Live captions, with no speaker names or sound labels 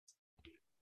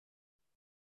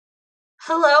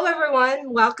Hello,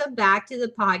 everyone. Welcome back to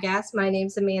the podcast. My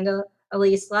name's Amanda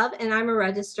Elise Love, and I'm a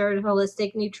registered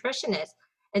holistic nutritionist.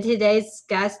 And today's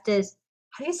guest is,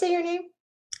 how do you say your name?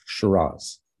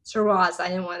 Shiraz. Shiraz. I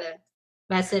didn't want to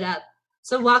mess it up.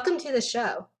 So, welcome to the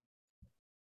show.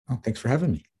 Oh, thanks for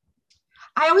having me.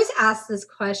 I always ask this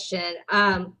question.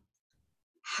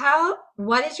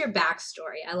 What is your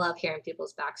backstory? I love hearing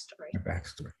people's backstory. My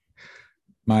backstory.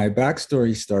 My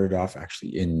backstory started off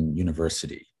actually in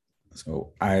university.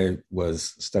 So I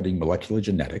was studying molecular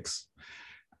genetics.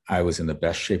 I was in the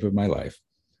best shape of my life.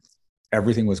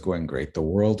 Everything was going great. The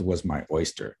world was my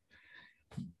oyster,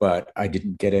 but I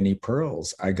didn't get any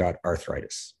pearls. I got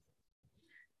arthritis.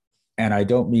 And I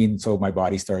don't mean so my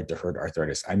body started to hurt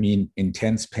arthritis. I mean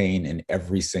intense pain in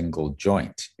every single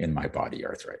joint in my body,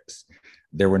 arthritis.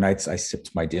 There were nights I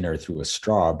sipped my dinner through a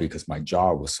straw because my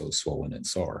jaw was so swollen and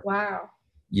sore. Wow.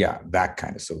 Yeah, that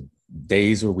kind of. So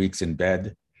days or weeks in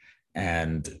bed,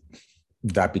 and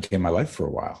that became my life for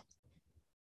a while.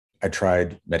 I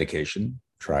tried medication,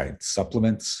 tried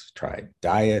supplements, tried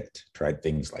diet, tried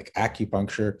things like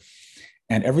acupuncture,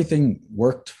 and everything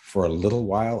worked for a little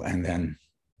while and then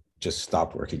just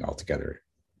stopped working altogether.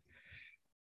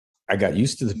 I got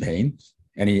used to the pain.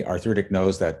 Any arthritic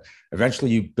knows that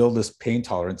eventually you build this pain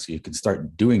tolerance so you can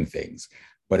start doing things.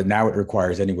 But now it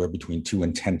requires anywhere between 2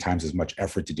 and 10 times as much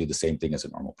effort to do the same thing as a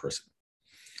normal person.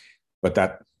 But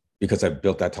that, because I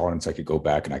built that tolerance, I could go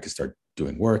back and I could start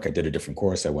doing work. I did a different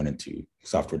course. I went into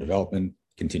software development,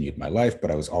 continued my life, but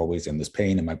I was always in this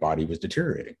pain and my body was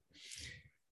deteriorating.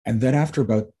 And then after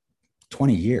about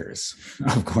 20 years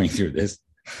of going through this,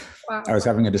 I Wow. was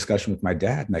having a discussion with my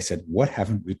dad and I said, what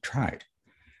haven't we tried?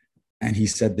 And he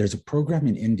said, there's a program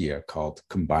in India called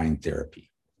Combined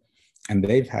Therapy, and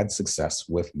they've had success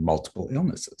with multiple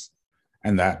illnesses.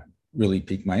 And that really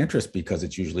piqued my interest because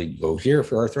it's usually go here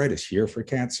for arthritis, here for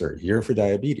cancer, here for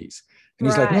diabetes. And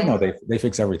he's like, no, Right. no, they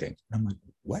fix everything. And I'm like,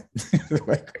 what?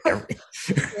 Like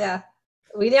Yeah.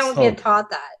 We don't get so taught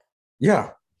that. yeah.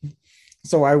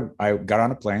 So I got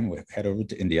on a plane, head over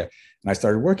to India, and I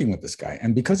started working with this guy.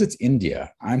 And because it's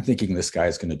India, I'm thinking this guy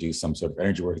is going to do some sort of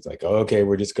energy work. It's like, okay,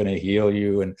 we're just going to heal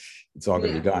you and it's all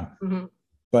going to Yeah. be gone. Hmm.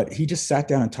 But he just sat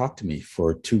down and talked to me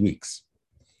for 2 weeks.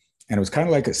 And it was kind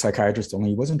of like a psychiatrist, only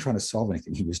he wasn't trying to solve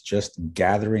anything. He was just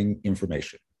gathering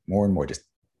information more and more, just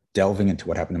delving into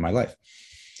what happened in my life.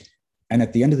 And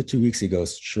at the end of the 2 weeks, he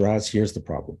goes, Shiraz, here's the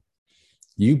problem.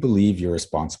 You believe you're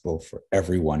responsible for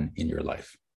everyone in your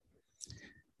life.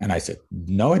 And I said,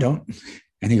 no, I don't.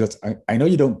 And he goes, I know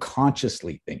you don't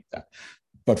consciously think that,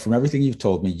 but from everything you've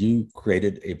told me, you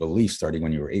created a belief starting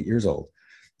when you were 8 years old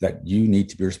that you need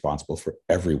to be responsible for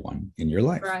everyone in your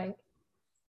life. Right.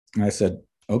 And I said,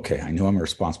 okay, I know I'm a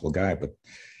responsible guy, but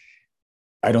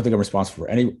I don't think I'm responsible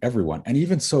for everyone. And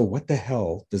even so, what the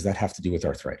hell does that have to do with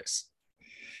arthritis?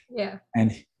 Yeah.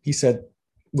 And he said,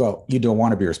 well, you don't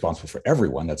want to be responsible for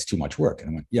everyone. That's too much work.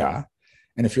 And I went, yeah.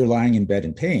 And if you're lying in bed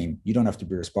in pain, you don't have to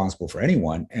be responsible for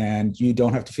anyone and you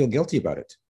don't have to feel guilty about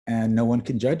it. And no one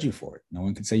can judge you for it. No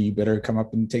one can say, you better come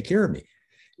up and take care of me.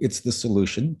 It's the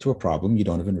solution to a problem you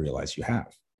don't even realize you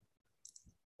have.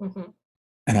 Hmm.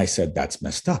 And I said, that's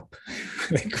messed up.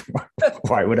 Like,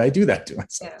 why would I do that to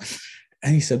myself? Yeah.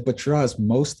 And he said, but Shiraz,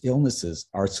 most illnesses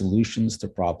are solutions to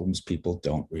problems people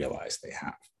don't realize they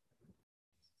have.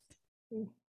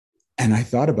 And I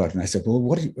thought about it and I said,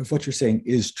 well, if what you're saying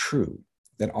is true,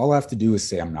 then all I have to do is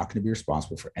say, I'm not going to be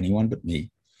responsible for anyone but me.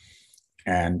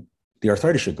 And the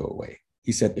arthritis should go away.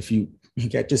 He said, if you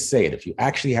can't just say it, if you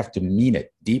actually have to mean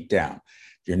it deep down,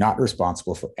 you're not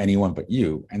responsible for anyone but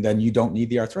you. And then you don't need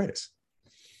the arthritis.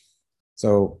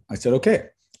 So I said, okay,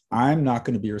 I'm not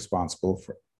going to be responsible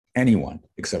for anyone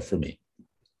except for me.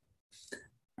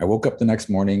 I woke up the next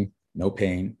morning, no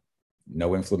pain,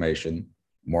 no inflammation,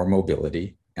 more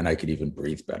mobility, and I could even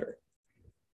breathe better.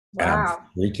 And I'm Wow.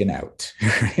 freaking out.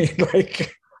 Right?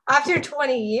 Like, After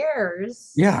 20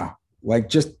 years. yeah, like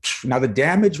just now the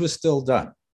damage was still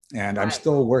done. And I'm Right.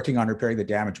 still working on repairing the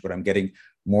damage, but I'm getting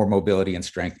more mobility and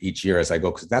strength each year as I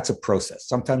go because that's a process.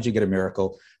 Sometimes you get a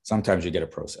miracle, sometimes you get a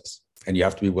process. And you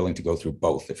have to be willing to go through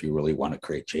both if you really want to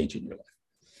create change in your life.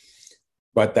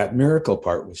 But that miracle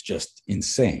part was just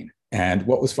insane. And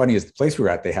what was funny is the place we were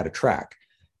at, they had a track.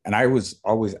 And I was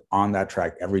always on that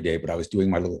track every day, but I was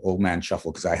doing my little old man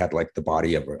shuffle because I had like the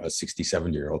body of a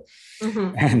 67-year-old.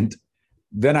 Hmm. And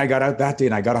then I got out that day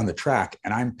and I got on the track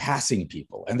and I'm passing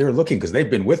people and they're looking because they've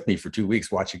been with me for 2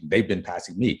 weeks watching. They've been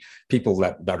passing me. People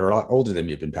that are a lot older than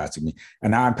me have been passing me.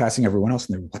 And now I'm passing everyone else.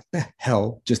 And they're, what the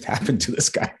hell just happened to this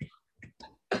guy?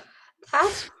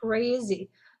 That's crazy.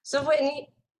 So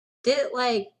did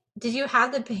it did you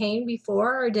have the pain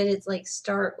before or did it like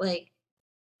start like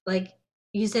like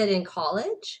you said in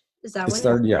college? Is that It when it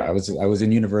started, yeah, started? I was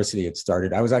in university. It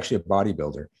started, I was actually a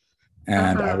bodybuilder,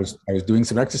 and Uh-huh. I was doing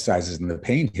some exercises and the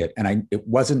pain hit, and it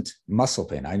wasn't muscle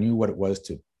pain. I knew what it was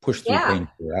to push through Yeah. pain.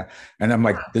 And I'm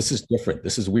like, this is different.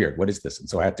 This is weird. What is this? And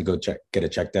so I had to go get it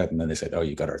checked out. And then they said, oh,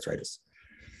 you got arthritis.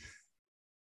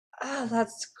 Oh,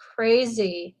 that's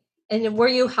crazy. And were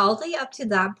you healthy up to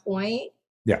that point?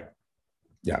 Yeah.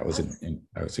 Yeah. That's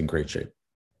I was in great shape.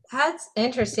 that's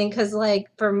interesting because like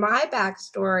for my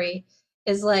backstory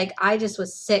is like I just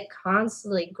was sick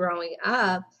constantly growing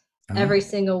up every Oh,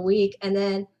 single week. And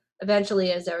then eventually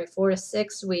it was every 4 to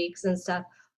 6 weeks and stuff.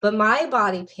 But my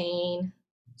body pain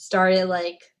started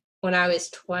like when I was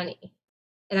 20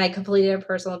 and I completed a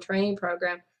personal training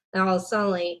program. And all of a sudden,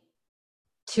 like,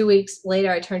 2 weeks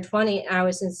later, I turned 20 and I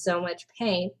was in so much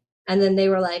pain. And then they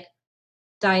were like,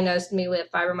 diagnosed me with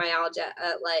fibromyalgia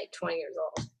at like 20 years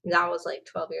old. And that was like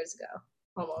 12 years ago,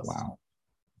 almost. wow.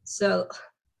 So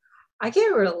I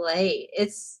can relate.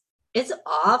 It's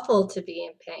awful to be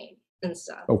in pain and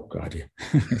stuff. Oh, God.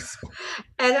 Yeah. So,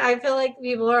 And I feel like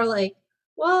people are like,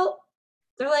 well,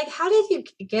 they're like, how did you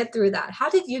get through that? How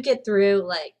did you get through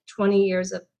like 20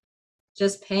 years of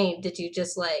just pain? Did you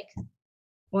just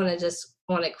want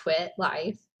to quit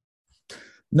life?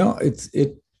 no,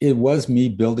 it was me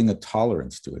building a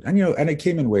tolerance to it. And, and it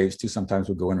came in waves too. Sometimes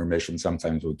we'd go in remission,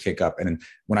 sometimes we'd kick up. And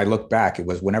when I look back, it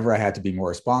was whenever I had to be more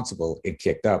responsible, it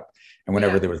kicked up. And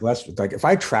whenever Yeah. there was less, like if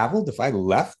I traveled, if I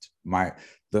left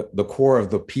the core of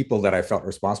the people that I felt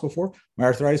responsible for, my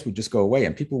arthritis would just go away.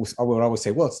 And people would always say,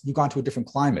 well, you've gone to a different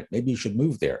climate. Maybe you should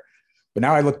move there. But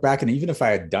now I look back, and even if I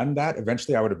had done that,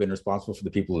 eventually I would have been responsible for the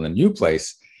people in the new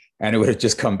place, and it would have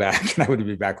just come back, and I would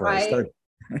be back where I Right. started.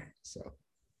 So,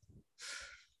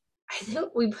 I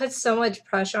think we put so much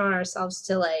pressure on ourselves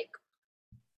to like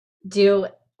do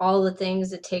all the things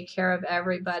to take care of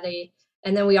everybody.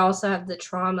 And then we also have the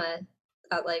trauma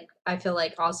that like I feel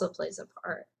like also plays a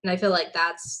part. And I feel like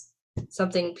that's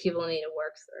something people need to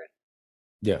work through.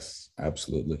 yes,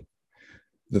 absolutely.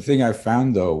 The thing I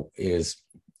found though is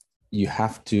you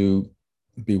have to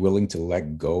be willing to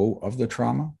let go of the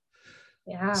trauma.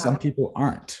 Some Yeah. people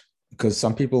aren't, because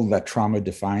some people that trauma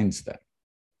defines them.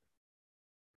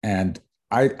 And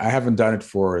I haven't done it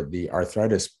for the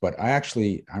arthritis, but I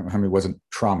mean, it wasn't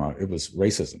trauma, it was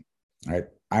racism, right?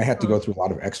 I had to Hmm. go through a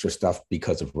lot of extra stuff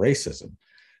because of racism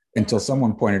until Yeah.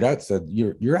 someone pointed out, said,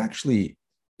 you're actually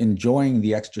enjoying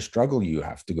the extra struggle you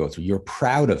have to go through. You're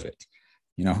proud of it.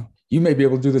 You may be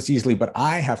able to do this easily, but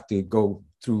I have to go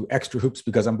through extra hoops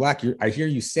because I'm black. I hear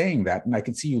you saying that, and I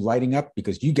can see you lighting up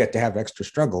because you get to have extra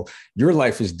struggle. Your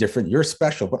life is different. You're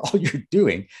special, but all you're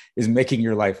doing is making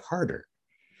your life harder.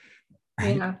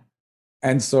 Right. Yeah.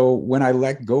 And so when I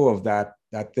let go of that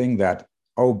thing that,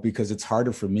 oh, because it's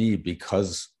harder for me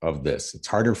because of this, it's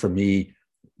harder for me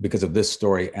because of this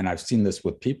story. And I've seen this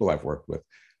with people I've worked with.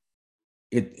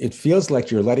 It feels like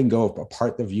you're letting go of a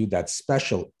part of you that's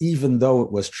special, even though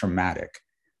it was traumatic,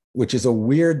 which is a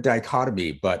weird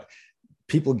dichotomy, but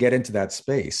people get into that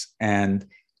space. And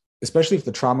especially if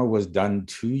the trauma was done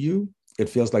to you, it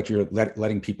feels like you're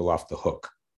letting people off the hook.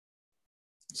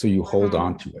 So you hold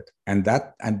on Mhm. to it. And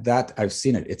that I've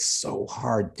seen it. It's so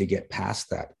hard to get past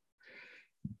that.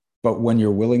 But when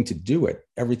you're willing to do it,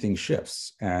 everything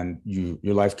shifts and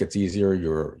your life gets easier,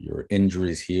 your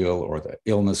injuries heal or the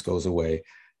illness goes away.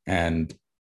 And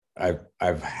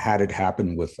I've had it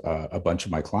happen with a bunch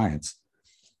of my clients,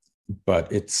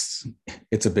 but it's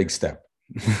a big step,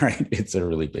 right? It's a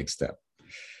really big step.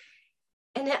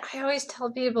 And I always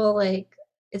tell people like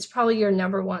it's probably your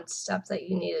number one step that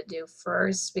you need to do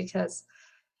first because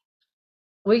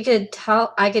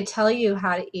I could tell you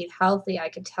how to eat healthy. I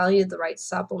could tell you the right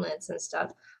supplements and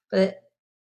stuff, but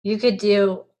you could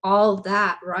do all of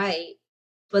that right.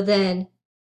 But then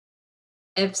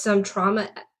if some trauma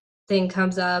thing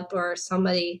comes up or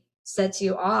somebody sets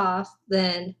you off,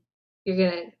 then you're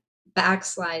going to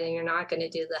backslide and you're not going to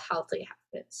do the healthy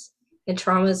habits. And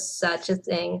trauma is such a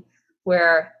thing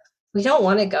where we don't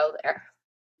want to go there.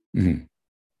 Mhm.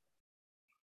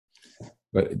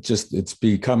 But it's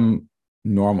become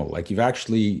normal. Like you've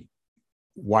actually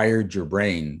wired your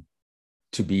brain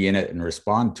to be in it and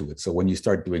respond to it. So when you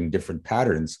start doing different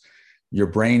patterns, your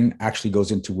brain actually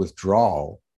goes into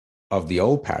withdrawal of the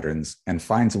old patterns and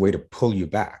finds a way to pull you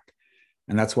back.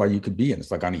 And that's why you could be in.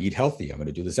 It's like, I'm going to eat healthy. I'm going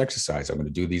to do this exercise. I'm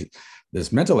going to do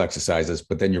this mental exercises.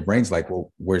 But then your brain's like,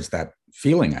 well, where's that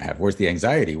feeling I have? Where's the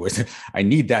anxiety? I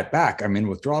need that back. I'm in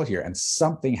withdrawal here. And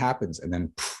something happens and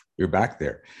then you're back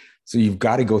there. So you've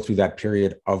got to go through that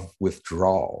period of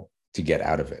withdrawal to get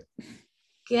out of it.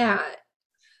 Yeah.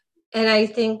 And I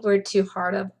think we're too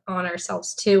hard on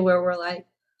ourselves too, where we're like,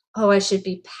 oh, I should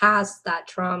be past that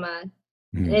trauma.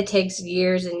 And Mhm. it takes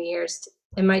years and years.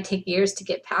 It might take years to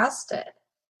get past it.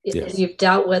 And Yes. you've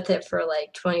dealt with it for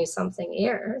like 20 something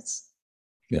years.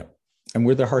 Yeah. And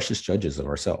we're the harshest judges of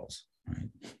ourselves.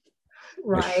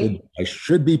 Right? Right. I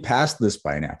should be past this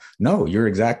by now. No, you're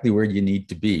exactly where you need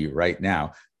to be right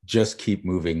now. Just keep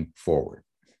moving forward.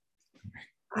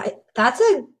 That's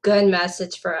a good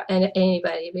message for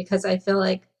anybody because I feel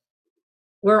like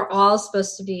we're all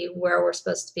supposed to be where we're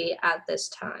supposed to be at this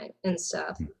time and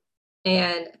stuff.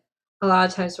 And a lot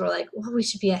of times we're like, well, we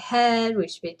should be ahead, we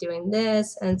should be doing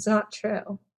this, and it's not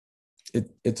true.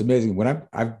 It's amazing when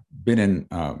I've been in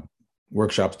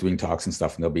workshops doing talks and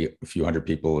stuff, and there'll be a few hundred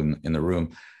people in the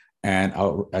room, and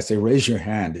I say, raise your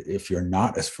hand if you're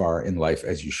not as far in life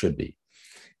as you should be,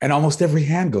 and almost every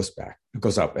hand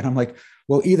goes up, and I'm like,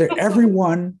 well, either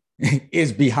everyone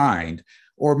is behind,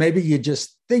 or maybe you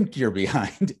just think you're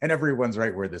behind, and everyone's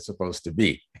right where they're supposed to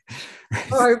be.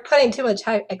 Or we're putting too much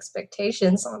high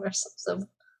expectations on ourselves of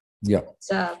Yeah.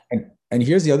 stuff. And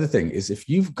here's the other thing is if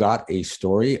you've got a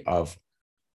story of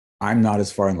I'm not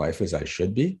as far in life as I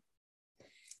should be,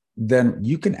 then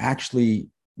you can actually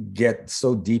get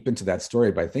so deep into that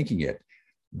story by thinking it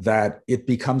that it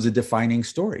becomes a defining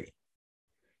story.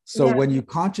 So Yeah. when you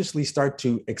consciously start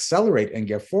to accelerate and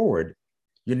get forward,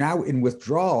 you're now in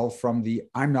withdrawal from the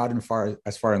I'm not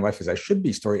as far in life as I should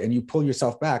be story, and you pull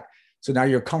yourself back. So now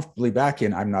you're comfortably back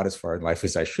in I'm not as far in life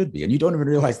as I should be. And you don't even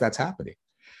realize that's happening.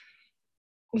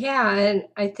 Yeah. And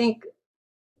I think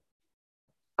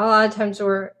a lot of times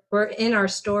we're in our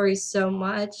stories so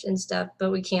much and stuff,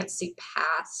 but we can't see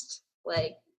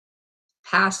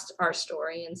past our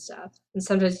story and stuff. And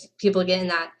sometimes people get in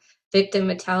that victim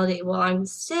mentality. Well, I'm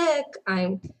sick.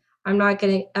 I'm not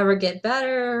going to ever get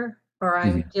better, or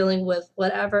I'm Mhm. dealing with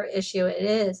whatever issue it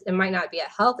is. It might not be a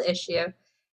health issue,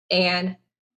 and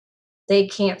they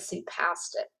can't see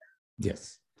past it.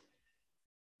 Yes.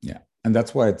 Yeah. And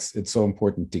that's why it's so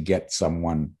important to get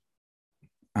someone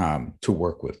to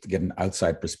work with, to get an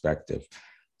outside perspective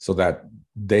so that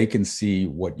they can see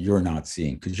what you're not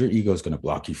seeing, because your ego is going to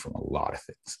block you from a lot of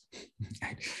things.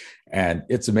 And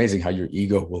it's amazing how your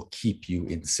ego will keep you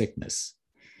in sickness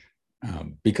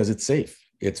because it's safe,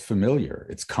 it's familiar,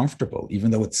 it's comfortable,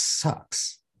 even though it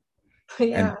sucks.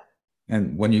 Yeah.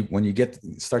 And when you get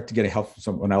start to get help from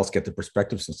someone else, get the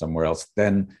perspectives from somewhere else,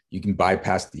 then you can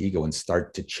bypass the ego and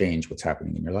start to change what's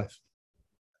happening in your life.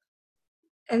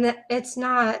 And it's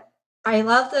not, I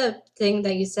love the thing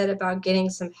that you said about getting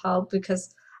some help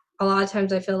because a lot of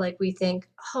times I feel like we think,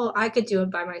 oh, I could do it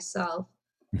by myself.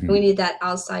 We Mhm. need that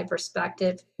outside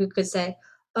perspective who could say,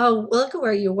 oh, look at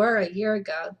where you were a year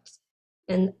ago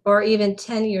and or even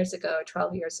 10 years ago or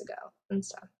 12 years ago and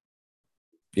stuff.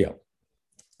 Yeah.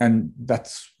 And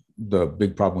that's the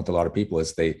big problem with a lot of people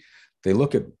is they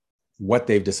look at what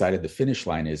they've decided the finish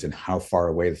line is and how far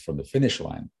away from the finish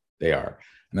line they are,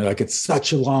 and they're like, it's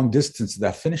such a long distance to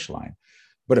that finish line.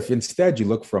 But if instead you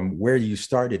look from where you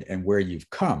started and where you've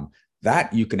come,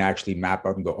 that you can actually map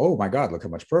out and go, oh my god, look how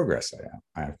much progress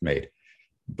I have made.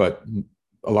 But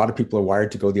a lot of people are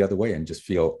wired to go the other way and just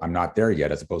feel I'm not there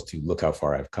yet, as opposed to look how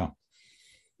far I've come.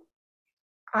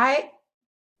 I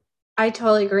I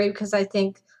totally agree because I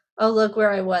think, oh, look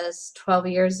where I was 12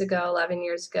 years ago, 11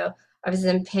 years ago. I was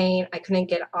in pain. I couldn't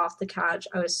get off the couch.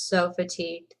 I was so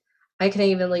fatigued. I couldn't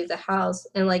even leave the house.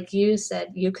 And like you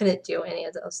said, you couldn't do any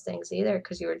of those things either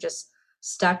because you were just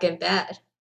stuck in bed.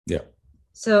 Yeah.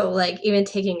 So, like, even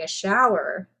taking a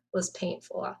shower was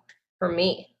painful for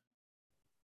me.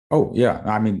 Oh yeah.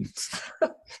 I mean,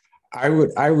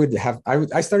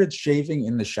 I started shaving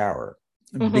in the shower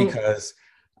Hmm. because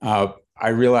I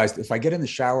realized if I get in the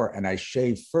shower and I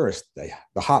shave first,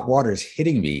 the hot water is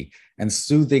hitting me and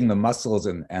soothing the muscles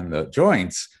and the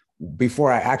joints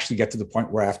before I actually get to the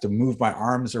point where I have to move my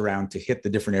arms around to hit the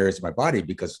different areas of my body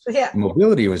because Yeah.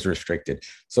 mobility was restricted.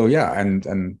 So yeah,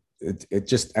 and it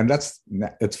just and that's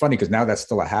it's funny because now that's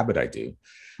still a habit I do,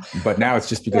 but now it's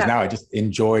just because Yeah. now I just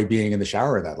enjoy being in the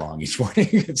shower that long each morning.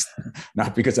 It's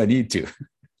not because I need to.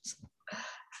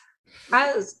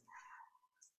 I was,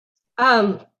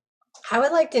 um, I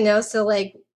would like to know, so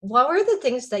like, what were the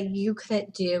things that you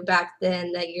couldn't do back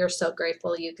then that you're so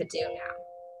grateful you could do now?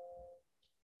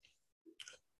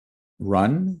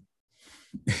 Run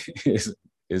is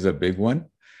is a big one.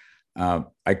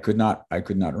 I could not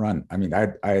run. I mean,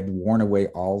 I had worn away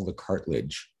all the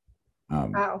cartilage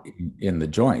Wow. in the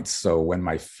joints. So when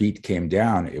my feet came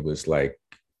down, it was like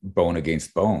bone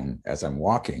against bone as I'm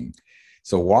walking.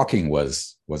 So walking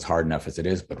was hard enough as it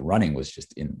is, but running was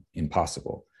just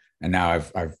impossible. And now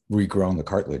I've regrown the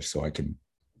cartilage, so I can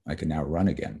now run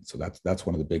again. So that's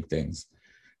one of the big things.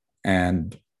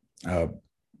 And Uh,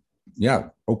 yeah,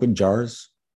 open jars.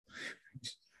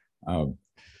 Um,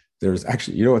 there's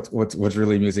actually, you know, what's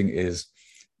really amusing is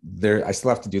there. I still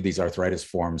have to do these arthritis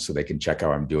forms so they can check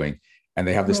how I'm doing, and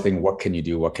they have this Mhm. thing: what can you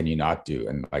do, what can you not do,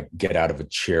 and like get out of a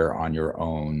chair on your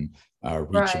own,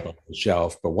 reach Right. above the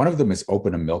shelf. But one of them is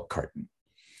open a milk carton,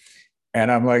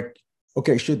 and I'm like,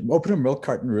 okay, should open a milk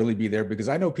carton really be there? Because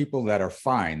I know people that are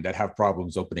fine that have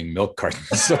problems opening milk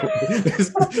cartons. So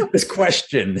this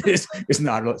question is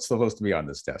not supposed to be on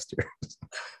this test here.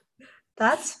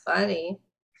 That's funny.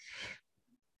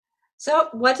 So,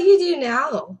 what do you do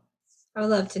now? I would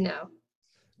love to know.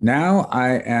 Now I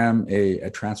am a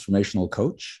transformational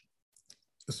coach.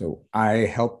 So I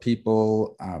help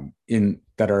people in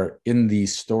that are in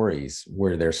these stories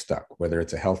where they're stuck, whether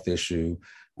it's a health issue,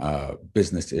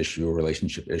 business issue, a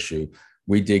relationship issue.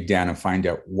 We dig down and find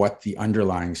out what the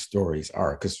underlying stories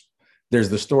are, because there's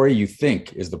the story you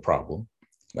think is the problem.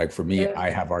 Like for me, Yeah.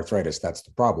 I have arthritis, that's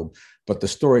the problem. But the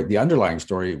story, the underlying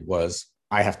story was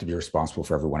I have to be responsible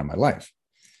for everyone in my life.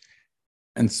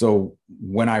 And so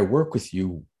when I work with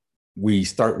you, we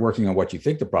start working on what you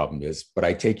think the problem is, but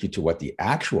I take you to what the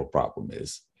actual problem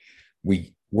is.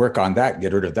 We work on that,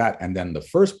 get rid of that, and then the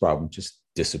first problem just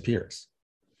disappears.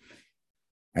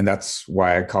 And that's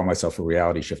why I call myself a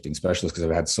reality shifting specialist, because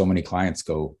I've had so many clients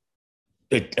go,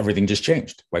 everything just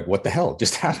changed. Like, what the hell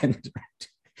just happened?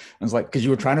 I was like, because you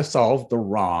were trying to solve the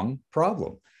wrong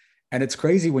problem. And it's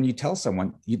crazy when you tell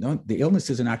someone, you know, the illness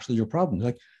isn't actually your problem.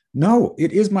 They're like, no,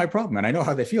 it is my problem. And I know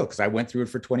how they feel because I went through it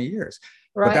for 20 years.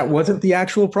 But that Right. wasn't the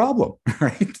actual problem,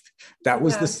 right? That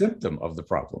was the Yeah. symptom of the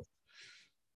problem.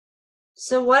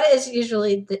 So, what is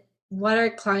usually what are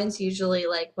clients usually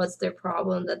like? What's their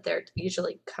problem that they're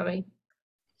usually coming,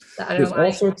 the There's all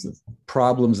underlying? sorts of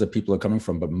problems that people are coming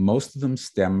from, but most of them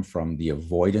stem from the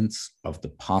avoidance of the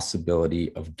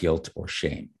possibility of guilt or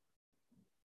shame.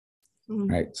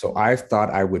 Mm. Right. So I thought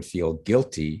I would feel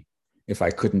guilty if I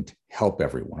couldn't help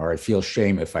everyone, or I'd feel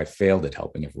shame if I failed at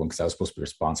helping everyone because I was supposed to be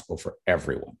responsible for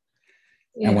everyone.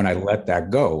 And when Yeah. I let that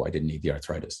go, I didn't need the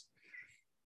arthritis.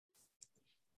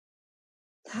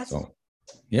 That's So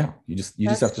yeah, you just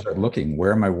have that's to start looking.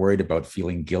 Where am I worried about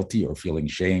feeling guilty or feeling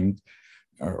shamed?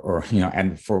 Or you know,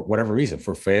 and for whatever reason,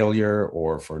 for failure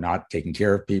or for not taking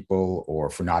care of people or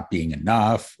for not being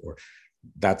enough, or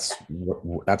that's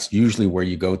usually where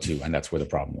you go to, and that's where the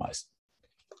problem lies.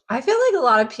 I feel like a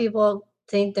lot of people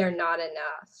think they're not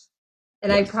enough.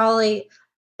 And I Yes. probably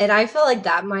and I feel like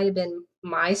that might have been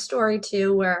my story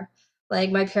too, where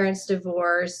like my parents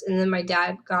divorced and then my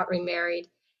dad got remarried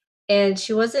and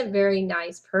she wasn't a very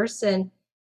nice person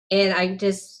and I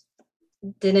just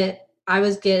didn't I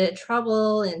was getting in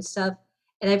trouble and stuff.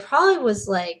 And I probably was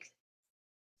like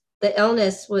the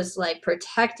illness was like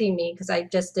protecting me because I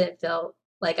just didn't feel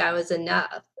like I was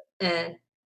enough. And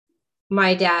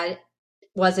my dad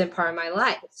wasn't part of my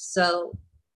life. So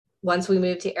once we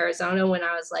moved to Arizona when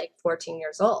I was like 14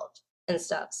 years old and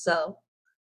stuff. So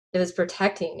it was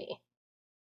protecting me.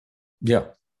 Yeah.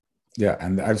 Yeah,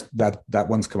 and that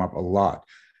one's come up a lot.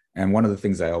 And one of the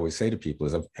things I always say to people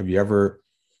is, have you ever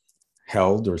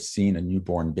held or seen a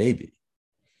newborn baby?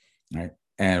 Right.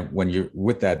 And when you're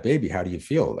with that baby, how do you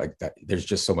feel? Like that, there's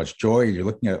just so much joy. You're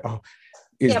looking at, oh,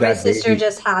 is Yeah, my that sister baby?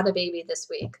 just had a baby this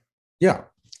week. Yeah.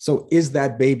 So is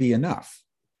that baby enough?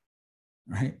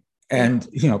 Right. Yeah. And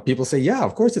you know, people say, yeah,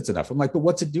 of course it's enough. I'm like, but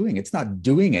what's it doing? It's not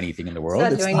doing anything in the It's world.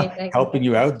 not It's doing not anything. helping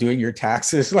you out, doing your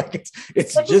taxes. Like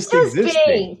it's But just just existing.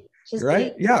 being. Just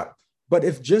Right. being. Yeah. But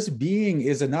if just being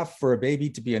is enough for a baby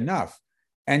to be enough,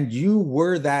 and you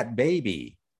were that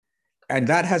baby, and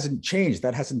that hasn't changed,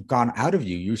 that hasn't gone out of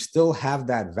you, you still have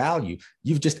that value.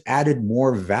 You've just added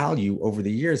more value over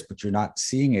the years, but you're not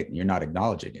seeing it and you're not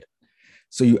acknowledging it.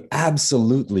 So you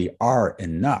absolutely are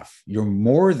enough. You're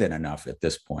more than enough at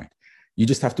this point. You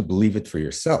just have to believe it for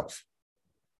yourself.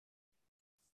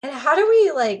 And how do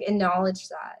we like acknowledge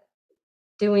that?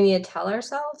 Do we need to tell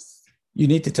ourselves? You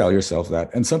need to tell yourself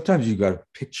that. And sometimes you got to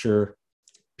picture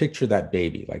that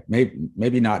baby, like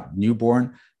maybe not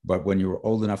newborn, but when you were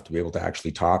old enough to be able to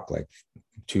actually talk, like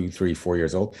 2, 3, 4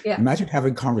 years old. Yeah. Imagine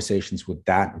having conversations with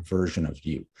that version of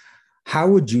you. How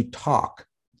would you talk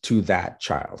to that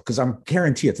child? Because I'm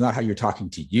guarantee it's not how you're talking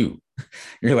to you.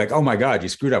 You're like, oh my God, you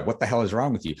screwed up. What the hell is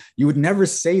wrong with you? You would never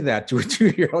say that to a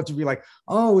 2 year old. You'd be like,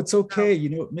 oh, it's okay. No. You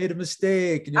know, made a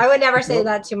mistake. I would never You say know,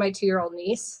 that to my 2-year-old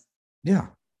niece. yeah.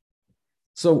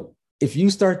 So if you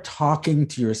start talking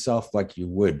to yourself like you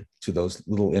would to those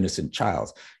little innocent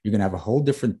childs, you're going to have a whole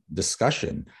different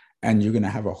discussion and you're going to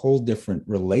have a whole different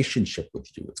relationship with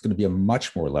you. It's going to be a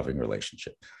much more loving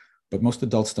relationship. But most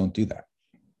adults don't do that.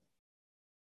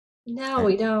 No, And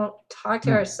we don't talk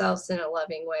to no, ourselves in a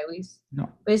loving way. no.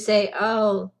 We say,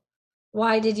 "Oh,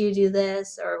 why did you do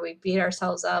this?" Or we beat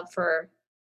ourselves up for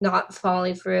not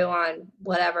following through on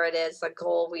whatever it is, the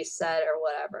goal we set or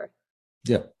whatever.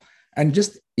 Yeah. And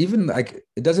just even like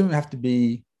it doesn't have to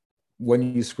be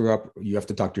when you screw up, you have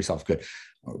to talk to yourself. Good.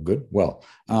 Oh, good. Well,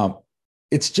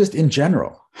 it's just in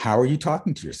general. How are you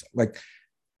talking to yourself? Like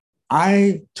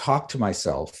I talk to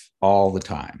myself all the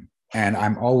time and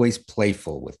I'm always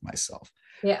playful with myself.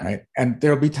 Yeah. Right. And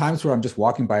there'll be times where I'm just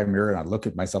walking by a mirror and I look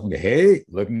at myself and go, hey,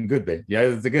 looking good, babe. Yeah,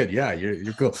 it's good. Yeah,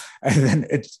 you're cool. And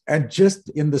then and just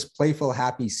in this playful,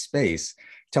 happy space,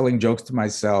 telling jokes to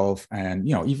myself. And,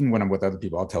 even when I'm with other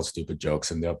people, I'll tell stupid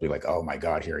jokes and they'll be like, oh my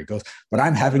God, here he goes. But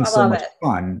I'm having I so love much it.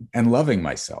 fun and loving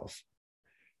myself.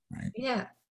 Right. Yeah.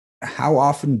 How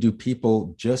often do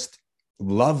people just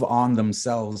love on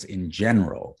themselves in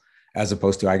general, as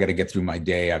opposed to, I got to get through my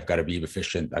day, I've got to be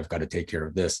efficient, I've got to take care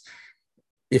of this?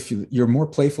 If you're more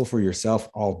playful for yourself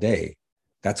all day,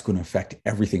 that's going to affect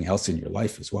everything else in your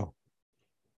life as well.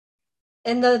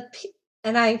 And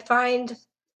and I find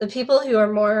the people who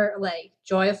are more like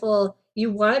joyful,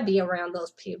 you want to be around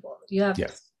those people. You have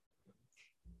Yes.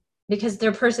 because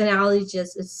their personality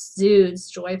just exudes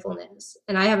joyfulness.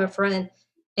 And I have a friend,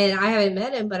 and I haven't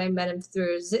met him, but I met him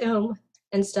through Zoom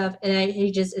and stuff, and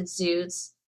he just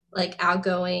exudes like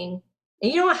outgoing.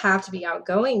 And you don't have to be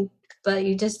outgoing, but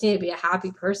you just need to be a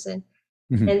happy person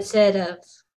Mm-hmm. instead of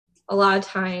a lot of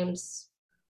times.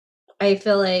 I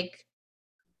feel like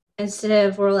instead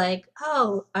of we're like,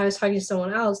 oh, I was talking to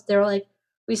someone else, they're like,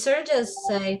 we sort of just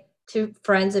say to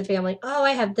friends and family, oh,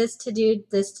 I have this to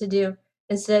do,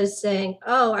 instead of saying,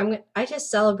 oh, I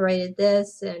just celebrated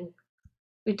this, and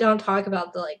we don't talk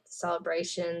about the like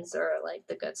celebrations or like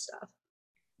the good stuff.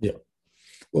 Yeah.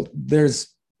 Well,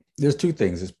 there's two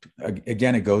things.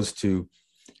 Again, it goes to,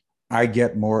 I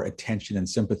get more attention and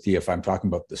sympathy if I'm talking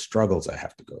about the struggles I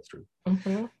have to go through.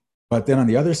 Mm-hmm. But then on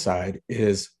the other side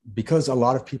is, because a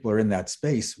lot of people are in that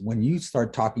space, when you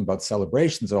start talking about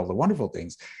celebrations and all the wonderful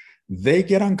things, they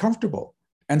get uncomfortable.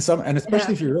 And especially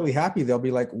Yeah, if you're really happy, they'll be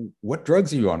like, what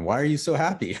drugs are you on? Why are you so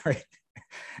happy? Right.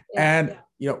 yeah, And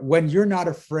when you're not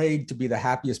afraid to be the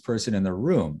happiest person in the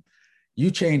room, you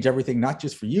change everything, not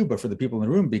just for you, but for the people in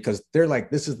the room, because they're like,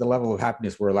 this is the level of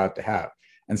happiness we're allowed to have.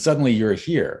 And suddenly you're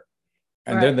here.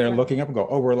 And then right. they're looking up and go,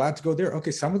 oh, we're allowed to go there. Okay,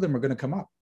 some of them are going to come up.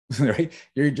 Right?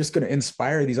 You're just going to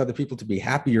inspire these other people to be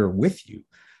happier with you.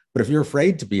 But if you're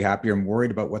afraid to be happier and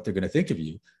worried about what they're going to think of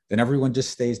you, then everyone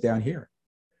just stays down here.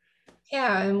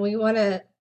 Yeah, and we want to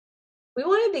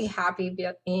be happy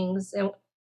beings, and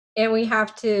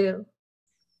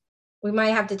we might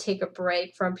have to take a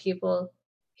break from people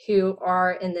who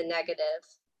are in the negative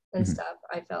and Mm-hmm. stuff,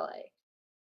 I feel like.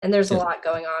 And there's a Yes. lot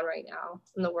going on right now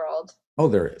in the world. Oh,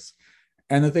 there is.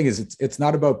 And the thing is, it's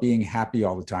not about being happy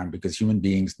all the time, because human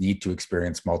beings need to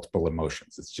experience multiple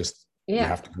emotions. It's just, you Yeah.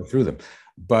 have to go through them.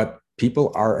 But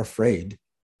people are afraid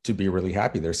to be really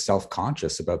happy. They're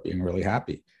self-conscious about being really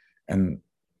happy. And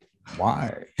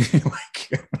why?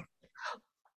 Like,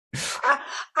 I,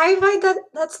 I find that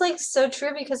that's like so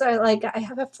true because I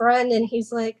have a friend and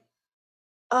he's like,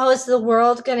 "Oh, is the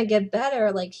world gonna get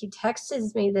better?" Like he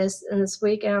texted me this in this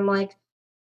week, and I'm like,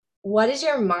 "What is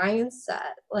your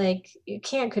mindset? Like you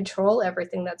can't control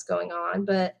everything that's going on,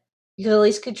 but you can at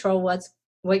least control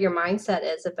what your mindset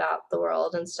is about the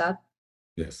world and stuff."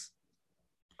 yes.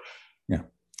 Yeah.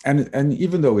 And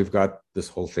even though we've got this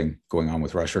whole thing going on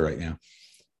with Russia right now,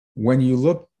 when you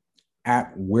look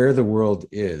at where the world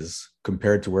is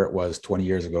compared to where it was 20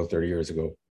 years ago, 30 years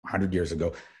ago, 100 years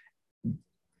ago,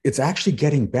 it's actually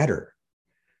getting better.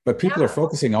 But people are Yeah.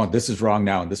 focusing on, this is wrong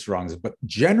now and this is wrong. But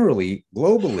generally,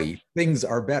 globally, things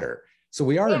are better. So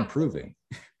we are Yeah. improving.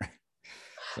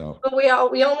 So, But we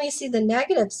only see the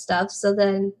negative stuff, so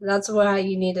then that's why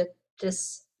you need to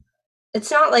just it's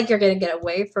not like you're gonna get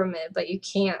away from it, but you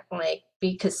can't like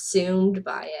be consumed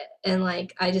by it. And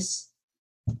like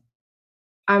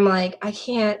I'm like, I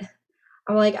can't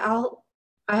I'm like, I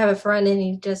have a friend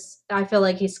and I feel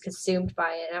like he's consumed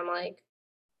by it. And I'm like,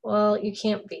 well, you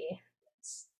can't be.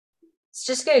 It's, it's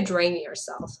just gonna drain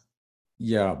yourself.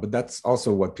 yeah, but that's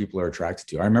also what people are attracted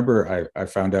to. I remember I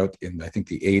found out in, I think,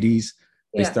 the 80s,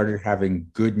 they Yeah. started having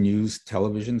good news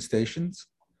television stations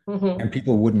Hmm. and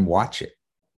people wouldn't watch it.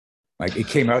 Like it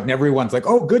came out and everyone's like,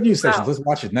 oh, good news stations, Wow. let's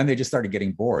watch it. And then they just started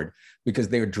getting bored because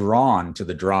they were drawn to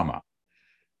the drama.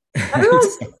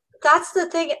 Everyone's that's the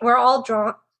thing. We're all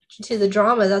drawn to the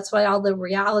drama. That's why all the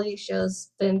reality shows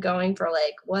been going for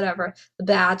like whatever. The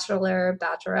Bachelor,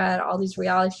 Bachelorette, all these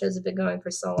reality shows have been going for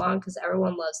so long because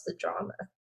everyone loves the drama.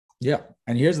 Yeah.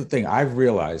 And here's the thing, I've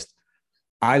realized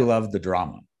I love the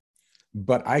drama.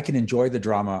 but I can enjoy the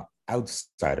drama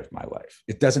outside of my life.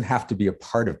 It doesn't have to be a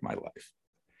part of my life.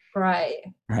 Right.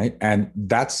 Right. And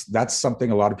that's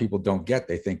something a lot of people don't get.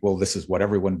 They think, well, this is what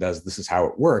everyone does. This is how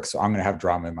it works. So I'm going to have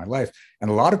drama in my life.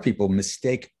 And a lot of people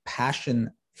mistake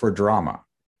passion for drama.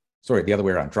 Sorry, the other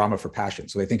way around, drama for passion.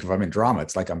 So they think if I'm in drama,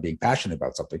 it's like I'm being passionate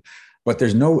about something, but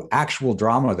there's no actual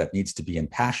drama that needs to be in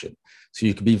passion. So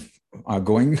you could be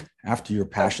going after your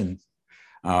passion,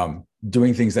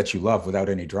 doing things that you love without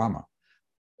any drama.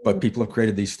 But people have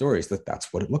created these stories that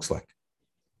that's what it looks like.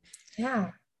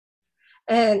 Yeah.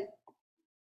 And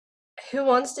who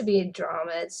wants to be in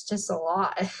drama? It's just a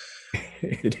lot.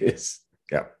 It is.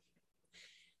 Yeah.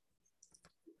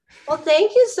 Well,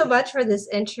 thank you so much for this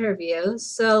interview.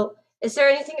 So, is there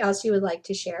anything else you would like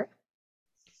to share?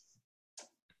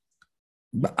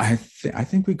 But I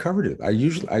think we covered it. I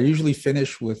usually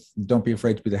finish with "Don't be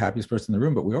afraid to be the happiest person in the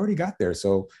room," but we already got there,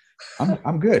 so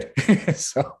I'm good.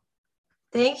 So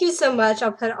Thank you so much.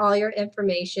 I'll put all your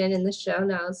information in the show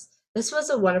notes. This was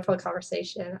a wonderful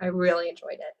conversation. I really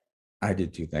enjoyed it. I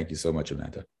did too. Thank you so much,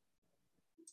 Amanda.